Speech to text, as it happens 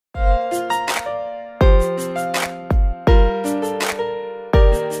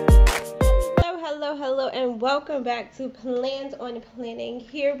welcome back to Planned on Planning.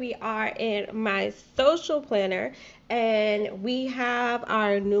 Here we are in my social planner, and we have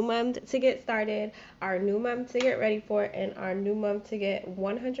our new month to get started, our new month to get ready for, and our new month to get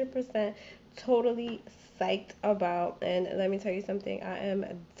 100% totally psyched about. And let me tell you something, I am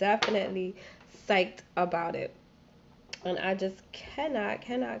definitely psyched about it. And I just cannot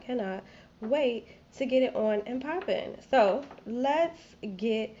wait to get it on and popping. So let's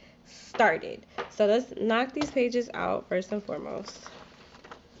get started. So let's knock these pages out first and foremost.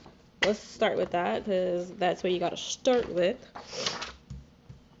 Let's start with that because that's what you got to start with.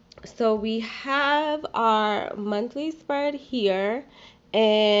 So we have our monthly spread here,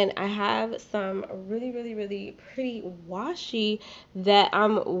 and I have some really pretty washi that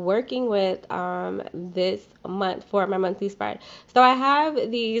I'm working with this month for my monthly spread. So I have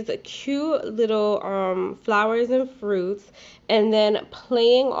these cute little flowers and fruits, and then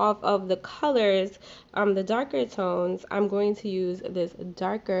playing off of the colors, the darker tones, I'm going to use this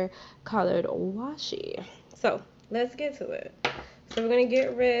darker colored washi. So let's get to it. So we're going to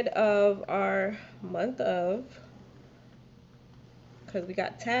get rid of our month of, because we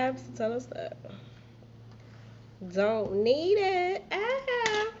got tabs to tell us that. Don't need it.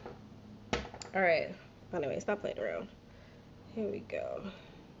 Ah. All right. Anyway, stop playing around. Here we go.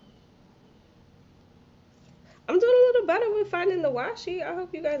 I'm doing a little better with finding the washi. I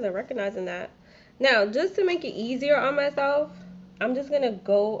hope you guys are recognizing that. Now, just to make it easier on myself, I'm just going to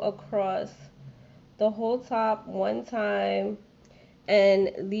go across the whole top one time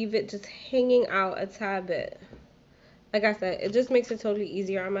and leave it just hanging out a tad bit. Like I said, it just makes it totally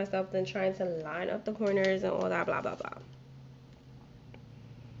easier on myself than trying to line up the corners and all that blah blah blah.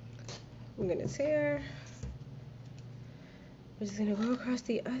 I'm gonna tear. We're just gonna go across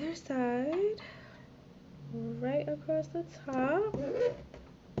the other side, right across the top.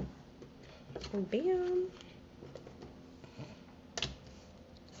 Bam.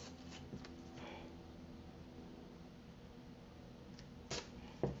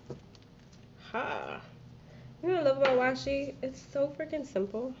 Ha. You know what I love about washi? It's so freaking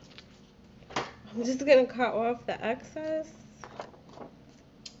simple. I'm just gonna cut off the excess.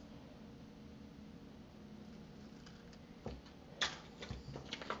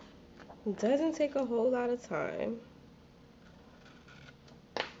 It doesn't take a whole lot of time.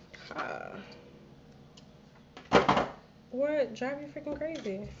 Ha. Or drive you freaking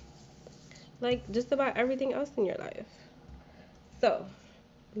crazy. Like just about everything else in your life. So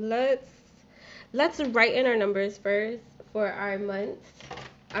let's write in our numbers first for our months.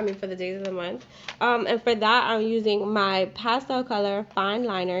 I mean for the days of the month. And for that I'm using my pastel color fine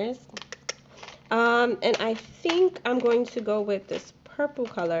liners. And I think I'm going to go with this purple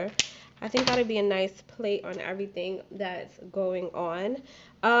color. I think that'll be a nice plate on everything that's going on.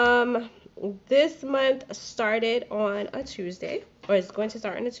 This month started on a Tuesday, or it's going to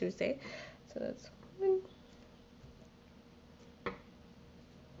start on a Tuesday. So that's one.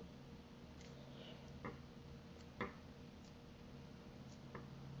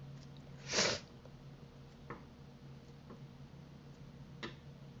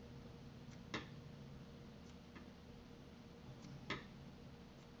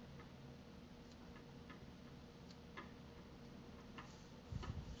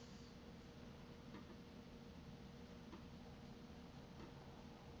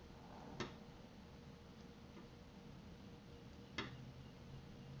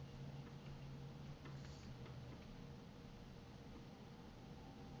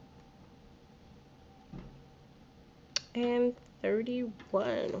 And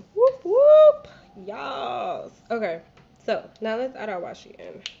 31. Whoop whoop. Y'all. Okay. So now let's add our washi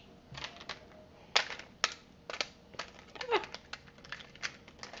in.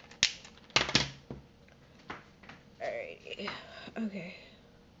 Alrighty. Okay.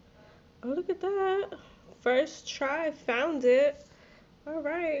 Oh, look at that. First try, found it.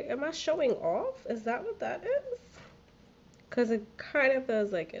 Alright. Am I showing off? Is that what that is? Because it kind of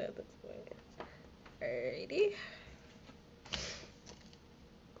feels like it at this point. Alrighty.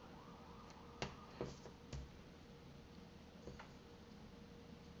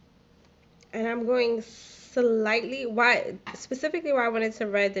 And I'm going slightly, specifically why I wanted to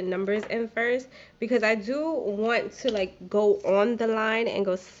write the numbers in first, because I do want to like go on the line and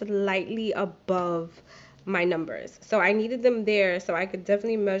go slightly above my numbers. So I needed them there so I could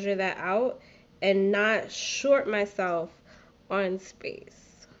definitely measure that out and not short myself on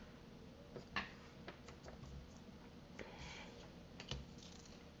space.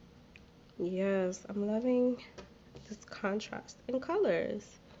 Yes, I'm loving this contrast in colors.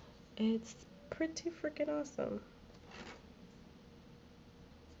 It's pretty freaking awesome.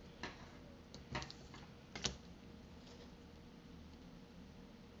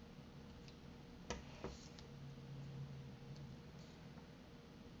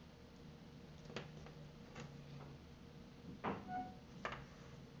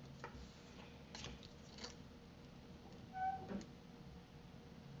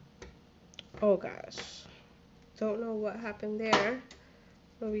 Oh gosh. Don't know what happened there.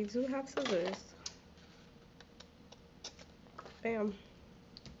 But we do have scissors. Bam.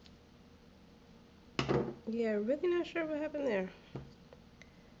 Yeah, really not sure what happened there.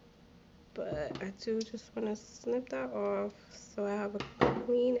 But I do just want to snip that off so I have a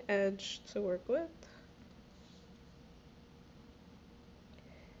clean edge to work with.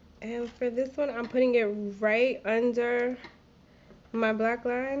 And for this one, I'm putting it right under my black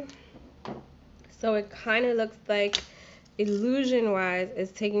line. So it kind of looks like, illusion-wise,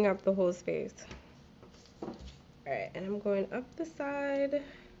 it's taking up the whole space. Alright, and I'm going up the side,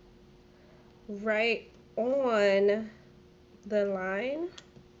 right on the line.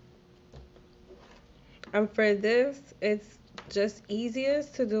 And for this, it's just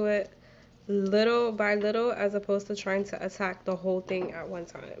easiest to do it little by little as opposed to trying to attack the whole thing at one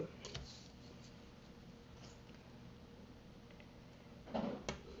time.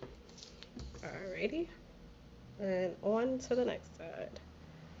 Alrighty, and on to the next side.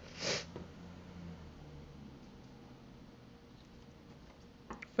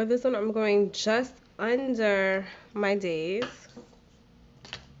 For this one, I'm going just under my days.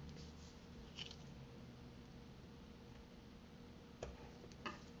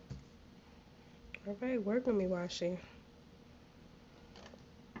 Alright, work with me, Washi.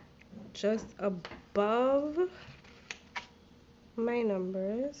 Just above my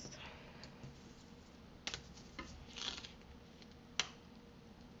numbers.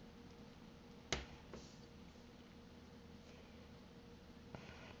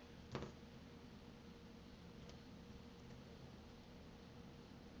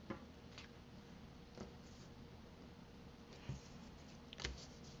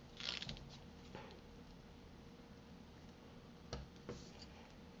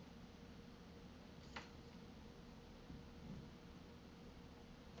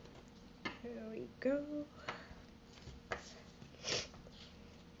 There we go.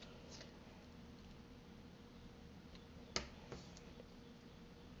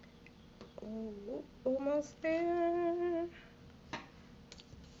 Oh, almost there.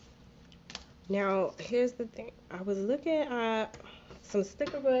 Now, here's the thing. I was looking at some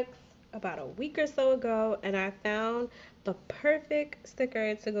sticker books about a week or so ago, and I found the perfect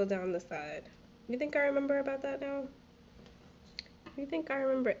sticker to go down the side. You think I remember about that now? You think I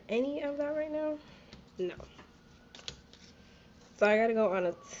remember any of that right now? No. So I gotta go on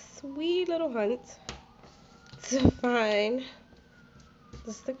a sweet little hunt to find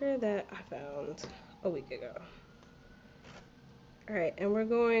the sticker that I found a week ago. Alright, and we're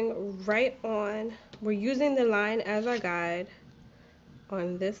going right on. We're using the line as our guide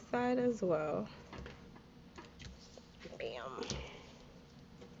on this side as well. Bam.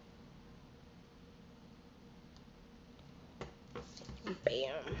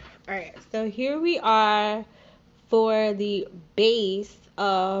 Bam. Alright, so here we are for the base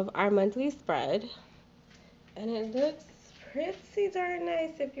of our monthly spread. And it looks pretty darn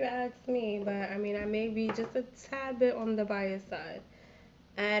nice if you ask me, but I mean, I may be just a tad bit on the biased side.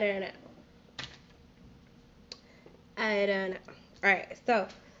 I don't know. I don't know. Alright, so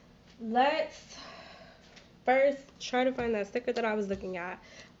let's first try to find that sticker that I was looking at.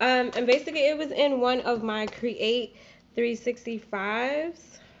 And basically it was in one of my Create 365s.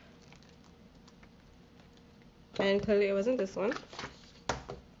 And clearly it wasn't this one.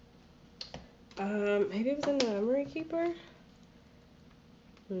 Maybe it was in the memory keeper.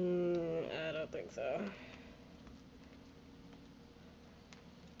 I don't think so.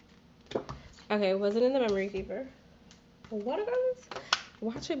 Okay, it wasn't in the memory keeper. What about this?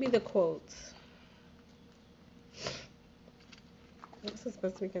 Watch it be the quotes. What's the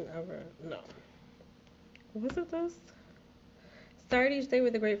best weekend ever? No. Was it this? Start each day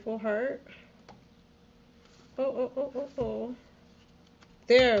with a grateful heart. Oh.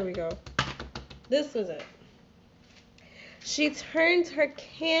 There we go. This was it. She turned her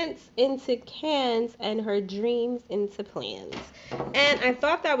can'ts into cans and her dreams into plans. And I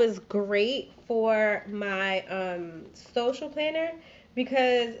thought that was great for my social planner,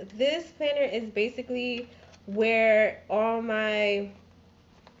 because this planner is basically where all my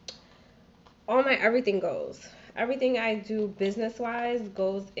everything goes. Everything I do business-wise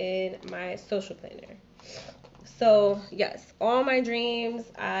goes in my social planner. So, yes, all my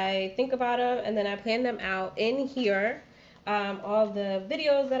dreams, I think about them and then I plan them out in here. All the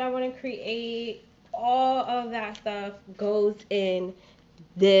videos that I want to create, all of that stuff goes in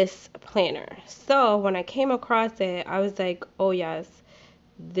this planner. So, when I came across it, I was like, oh, yes,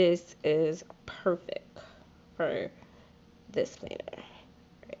 this is perfect for this planner.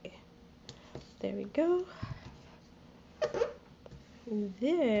 Right. There we go.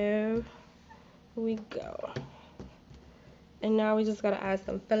 There Here we go. And now we just gotta add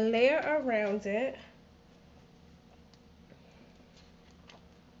some flair around it.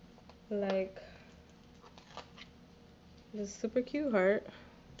 Like this super cute heart.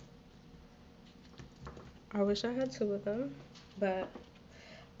 I wish I had two of them, but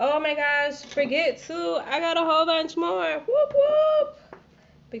oh my gosh, forget two. I got a whole bunch more. Whoop whoop.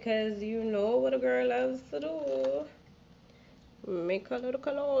 Because you know what a girl loves to do. Make her little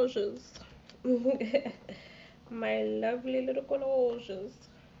collages. My lovely little collages.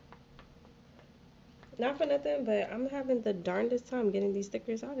 Not for nothing, but I'm having the darndest time getting these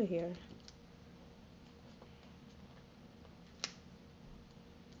stickers out of here.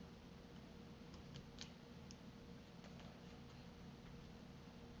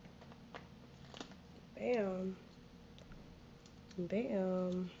 Bam.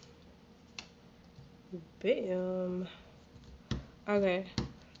 Bam. Bam. Okay.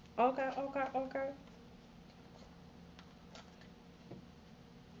 Okay, okay, okay.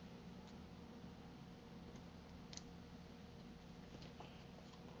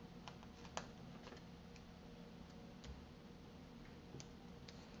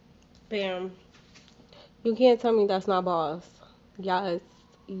 Bam. You can't tell me that's not boss. Yes.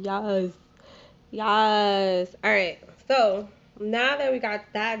 Yes. Yes. All right. So now that we got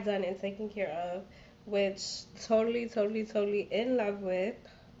that done and taken care of, which totally in love with,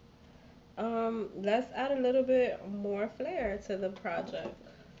 let's add a little bit more flair to the project.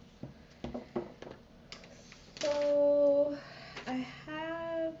 So I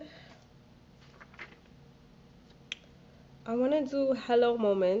want to do hello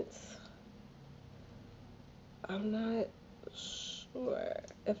moments. I'm not sure.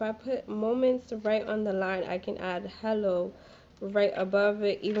 If I put moments right on the line, I can add hello right above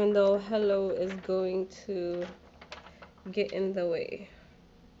it, even though hello is going to get in the way.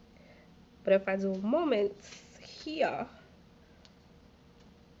 But if I do moments here,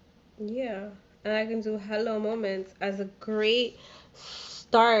 yeah, and I can do hello moments as a great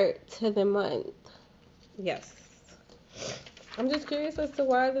start to the month. Yes. I'm just curious as to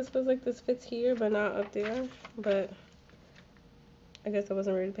why this was like this fits here but not up there. But I guess I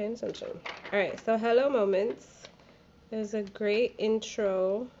wasn't really paying attention. Alright, so hello moments is a great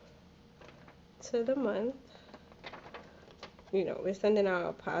intro to the month. You know, we're sending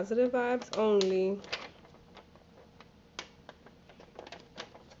out positive vibes only.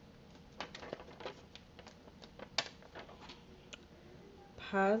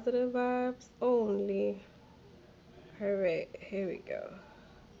 Positive vibes only. Alright, here we go.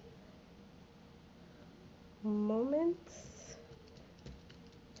 Moments.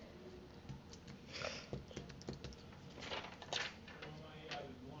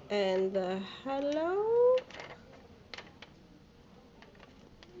 And the hello,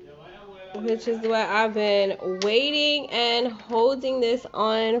 which is what I've been waiting and holding this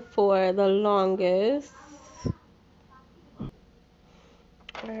on for the longest.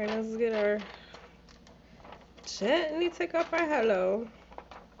 Alright, let's get our gently take up our hello.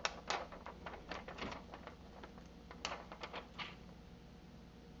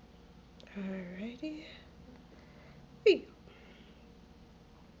 Alrighty. Whee.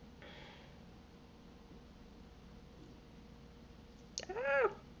 Ah,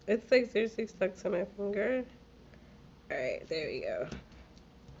 it's like seriously stuck to my finger. Alright, there we go.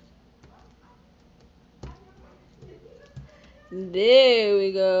 There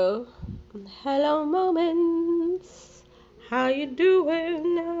we go. Hello moments. How you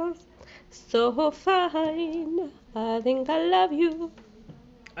doing? So fine. I think I love you.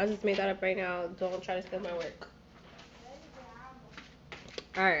 I just made that up right now. Don't try to steal my work.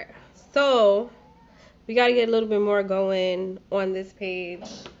 Alright. So we gotta get a little bit more going on this page.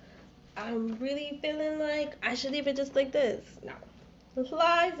 I'm really feeling like I should leave it just like this. No.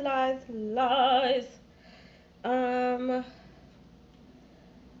 Lies, lies, lies.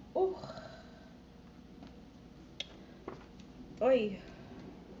 Oh. Oi.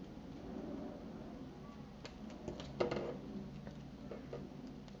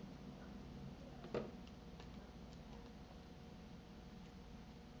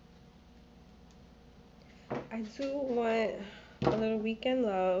 I do want a little weekend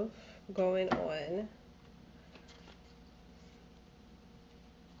love going on.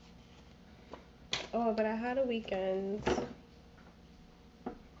 Oh, but I had a weekend.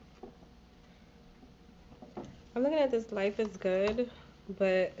 I'm looking at this life is good,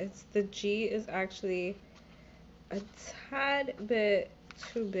 but it's the G is actually a tad bit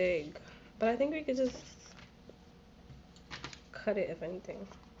too big. But I think we could just cut it if anything.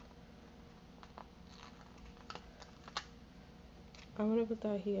 I want to put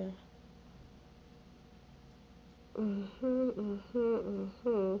that here.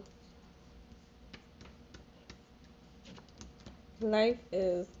 Life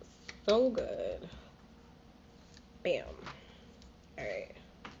is so good. Bam. All right.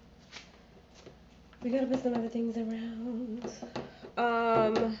 We gotta put some other things around.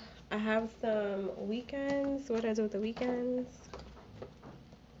 I have some weekends. What do I do with the weekends?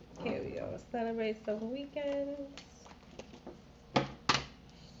 Here we go. Celebrate some weekends.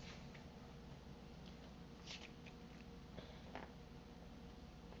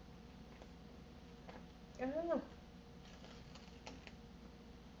 Ah,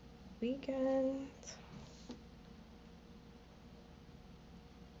 weekend.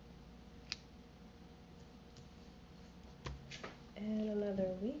 And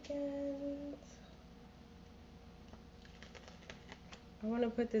another weekend. I want to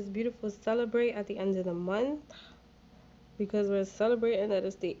put this beautiful celebrate at the end of the month because we're celebrating that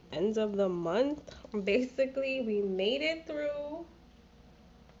it's the end of the month. Basically, we made it through.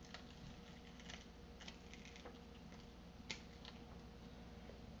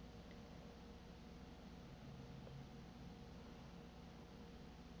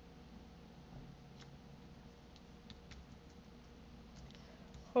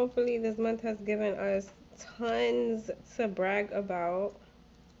 Hopefully, this month has given us tons to brag about.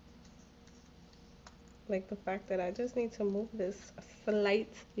 Like the fact that I just need to move this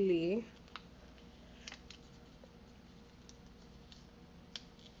slightly.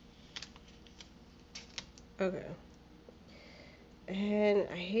 Okay. And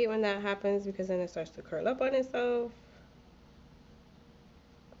I hate when that happens because then it starts to curl up on itself.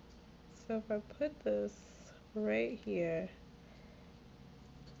 So if I put this right here.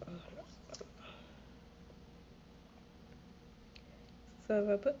 So if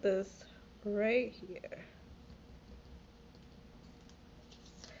I put this right here.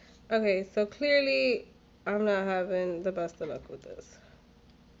 Okay, so clearly I'm not having the best of luck with this.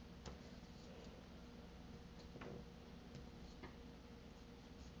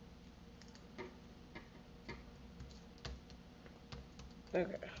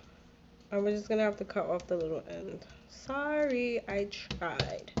 Okay. I'm just gonna have to cut off the little end. Sorry, I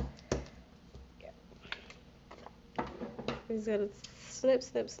tried. Yeah. Just gotta snip,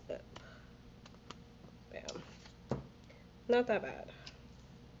 snip, snip. Bam. Not that bad.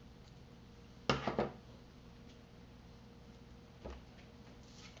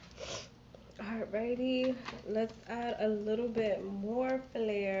 Alrighty, let's add a little bit more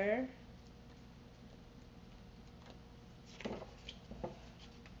flair.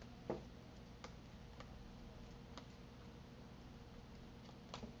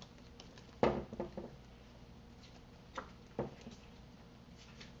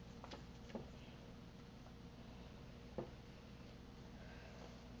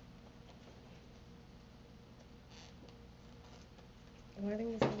 Oh, I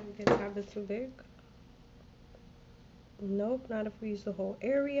think it's gonna get a tad bit too big. Nope, not if we use the whole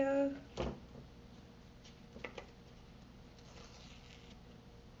area.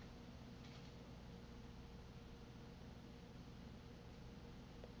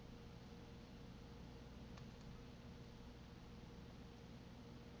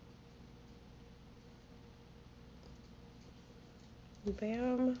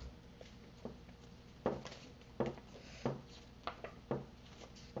 Bam.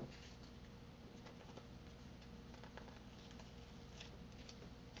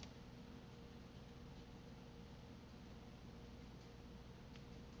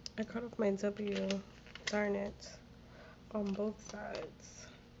 I cut off my W, darn it, on both sides.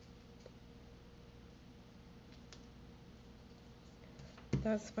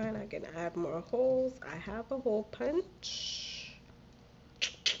 That's fine, I can add more holes. I have a hole punch.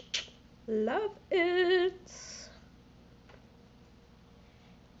 Love it.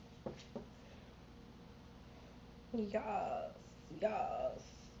 Yes, yes,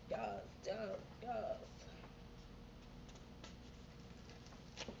 yes, yes, yes.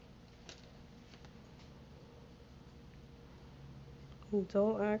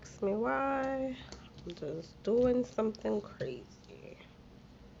 Don't ask me why. I'm just doing something crazy.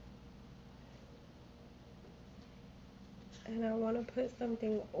 And I want to put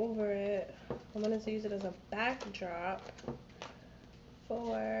something over it. I wanted to use it as a backdrop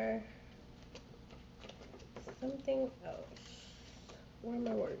for something else. Where are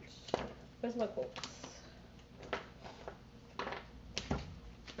my words? Where's my quotes?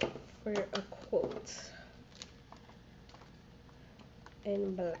 For a quote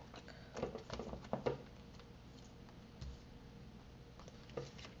in black.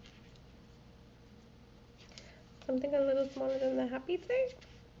 Something a little smaller than the happy thing.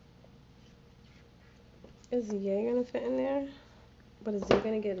 Is Yay gonna fit in there? But is he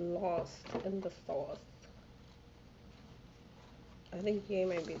gonna get lost in the sauce? I think Yay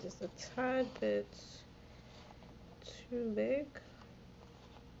might be just a tad bit too big.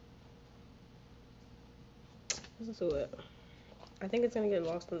 Let's do it. I think it's gonna get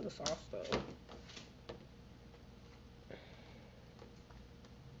lost in the sauce though.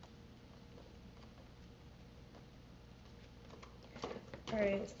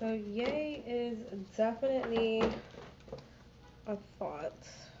 Alright, so Yay is definitely a thought.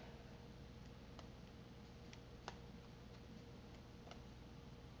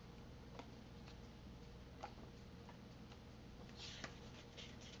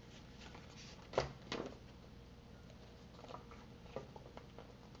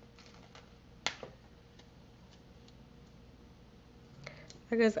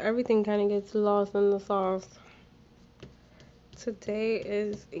 I guess everything kind of gets lost in the sauce. Today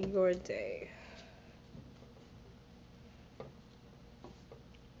is your day.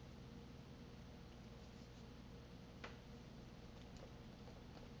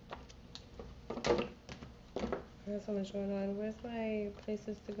 There's so much going on. Where's my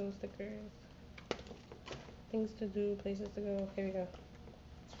places to go stickers? Things to do, places to go. Here we go.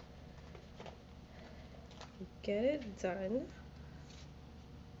 Get it done.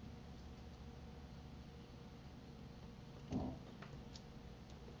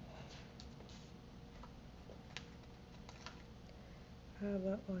 Have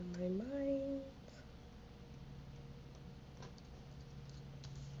it on my mind.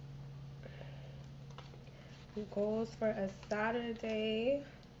 Goals for a Saturday.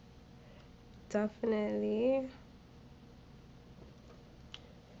 Definitely.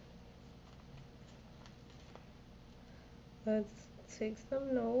 Let's take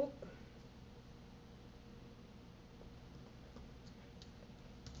some note.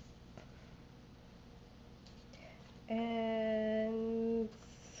 And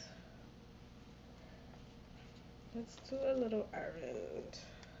let's do a little errand.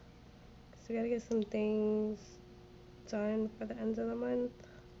 So we gotta get some things done for the end of the month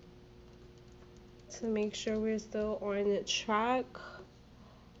to make sure we're still on track.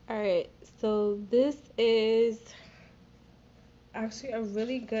 Alright, so this is actually a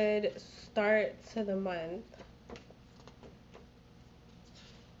really good start to the month.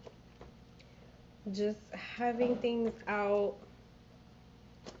 Just having things out,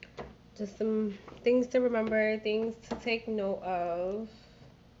 just some things to remember, things to take note of.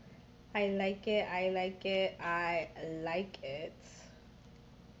 I like it, I like it, I like it.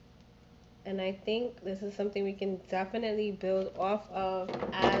 And I think this is something we can definitely build off of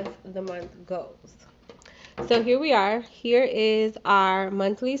as the month goes. So here we are. Here is our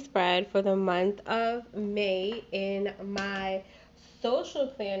monthly spread for the month of May in my social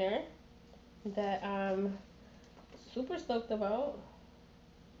planner that I'm super stoked about.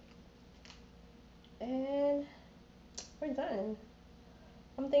 And we're done.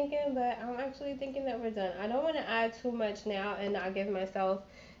 I'm actually thinking that we're done. I don't want to add too much now and not give myself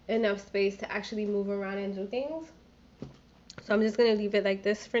enough space to actually move around and do things. So I'm just going to leave it like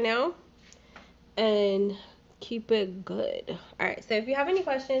this for now and keep it good. All right. So if you have any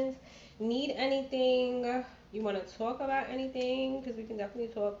questions, need anything, you want to talk about anything, because we can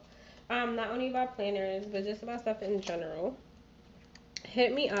definitely talk not only about planners, but just about stuff in general,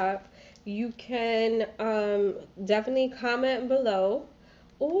 hit me up. You can definitely comment below,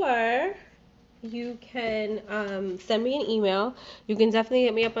 or you can send me an email. You can definitely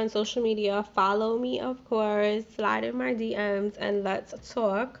hit me up on social media. Follow me, of course. Slide in my DMs and let's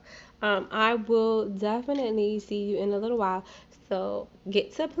talk. I will definitely see you in a little while. So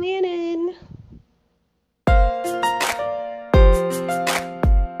get to planning.